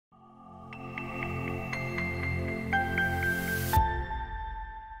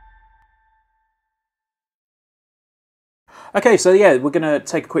Okay, so yeah, we're going to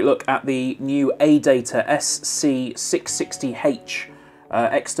take a quick look at the new ADATA SC660H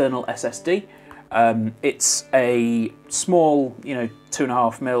external SSD. It's a small,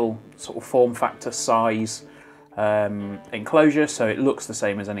 2.5mm sort of form factor size enclosure, so it looks the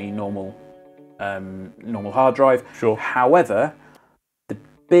same as any normal hard drive. Sure. However, the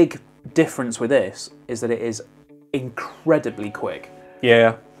big difference with this is that it is incredibly quick.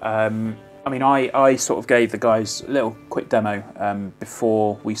 Yeah. I mean, I sort of gave the guys a little quick demo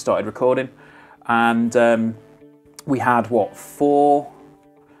before we started recording, and we had, what, 4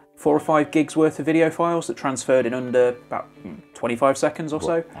 or 5 gigs worth of video files that transferred in under about 25 seconds or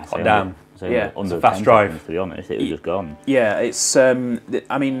so. Oh, damn. Yeah, It's a fast drive. Seconds, to be honest, it was just gone. Yeah, it's. I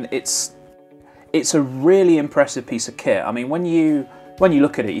mean, it's a really impressive piece of kit. I mean, when you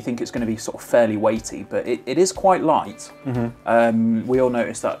look at it, you think it's going to be sort of fairly weighty, but it is quite light. Mm-hmm. We all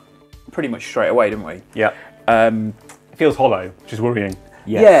noticed that pretty much straight away, didn't we? Yeah. It feels hollow, which is worrying.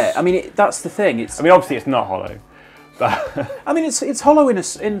 Yes. Yeah, I mean, that's the thing. I mean, obviously it's not hollow. But I mean, it's hollow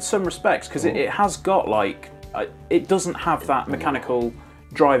in some respects, because it has got, like, it doesn't have that mechanical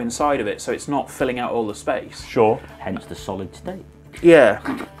drive inside of it, so it's not filling out all the space. Sure. Hence the solid state. Yeah.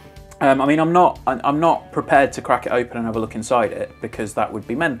 I mean, I'm not prepared to crack it open and have a look inside it, because that would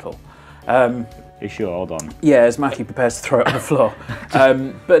be mental. You sure? Hold on. Yeah, as Mackie prepares to throw it on the floor.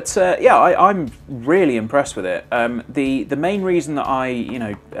 Yeah, I'm really impressed with it. The main reason that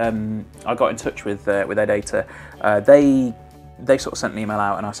I got in touch with ADATA, they sort of sent an email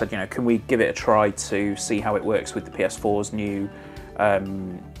out, and I said, can we give it a try to see how it works with the PS4's new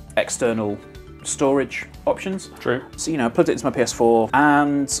external storage options. True. So I plugged it into my PS4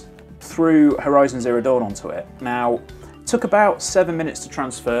 and threw Horizon Zero Dawn onto it. Now, it took about 7 minutes to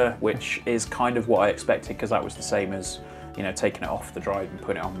transfer, which is kind of what I expected, because that was the same as taking it off the drive and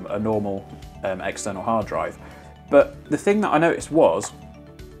putting it on a normal external hard drive. But the thing that I noticed was,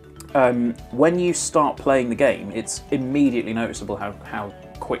 when you start playing the game, it's immediately noticeable how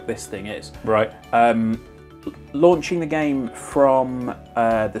quick this thing is. Right. Launching the game from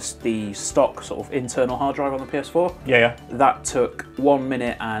the stock sort of internal hard drive on the PS4, Yeah. that took 1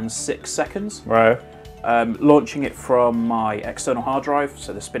 minute and 6 seconds. Right. Launching it from my external hard drive,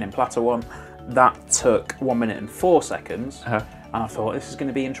 so the spinning platter one, that took 1 minute and 4 seconds. Uh-huh. And I thought, this is going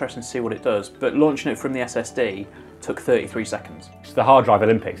to be interesting to see what it does. But launching it from the SSD took 33 seconds. It's the hard drive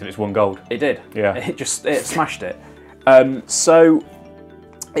Olympics, and it's won gold. It did. Yeah. It smashed it. So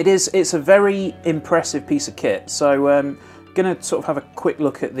it's a very impressive piece of kit. So going to sort of have a quick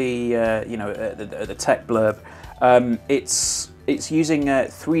look at the at the tech blurb. It's using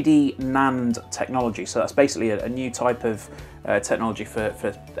 3D NAND technology, so that's basically a new type of technology for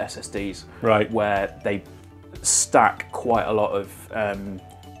SSDs, right? Where they stack quite a lot of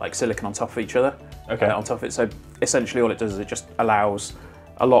like silicon on top of each other. Okay. On top of it, so essentially all it does is it just allows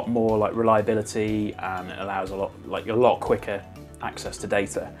a lot more like reliability, and it allows a lot quicker access to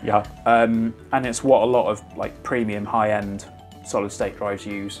data. Yeah. And it's what a lot of like premium high-end solid state drives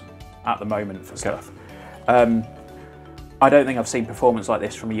use at the moment for stuff. I don't think I've seen performance like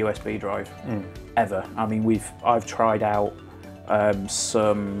this from a USB drive ever. I mean, I've tried out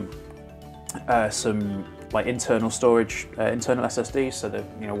some like internal storage, internal SSDs, so the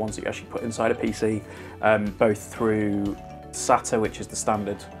ones that you actually put inside a PC, both through SATA, which is the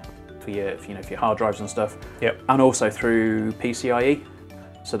standard for your hard drives and stuff. Yep. And also through PCIe.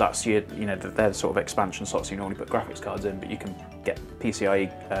 So that's they're the sort of expansion slots you normally put graphics cards in, but you can get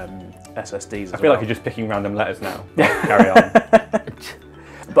PCIe SSDs. I feel like you're just picking random letters now. Carry on.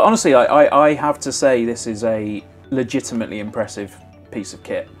 But honestly, I have to say this is a legitimately impressive piece of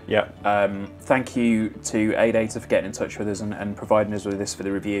kit. Yeah. Thank you to ADATA for getting in touch with us and providing us with this for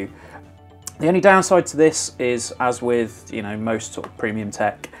the review. The only downside to this is, as with most sort of premium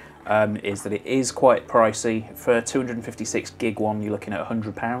tech, is that it is quite pricey. For a 256 gig one, you're looking at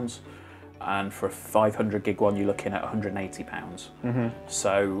 £100, and for a 500 gig one, you're looking at £180. Mm-hmm.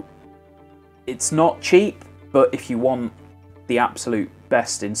 So it's not cheap, but if you want the absolute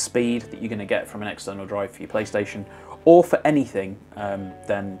best in speed that you're going to get from an external drive for your PlayStation or for anything,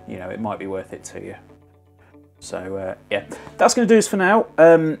 then it might be worth it to you. So yeah, that's going to do us for now.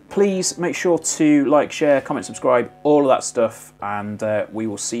 Please make sure to like, share, comment, subscribe, all of that stuff, and we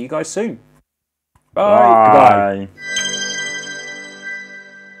will see you guys soon. Bye. Bye. Goodbye.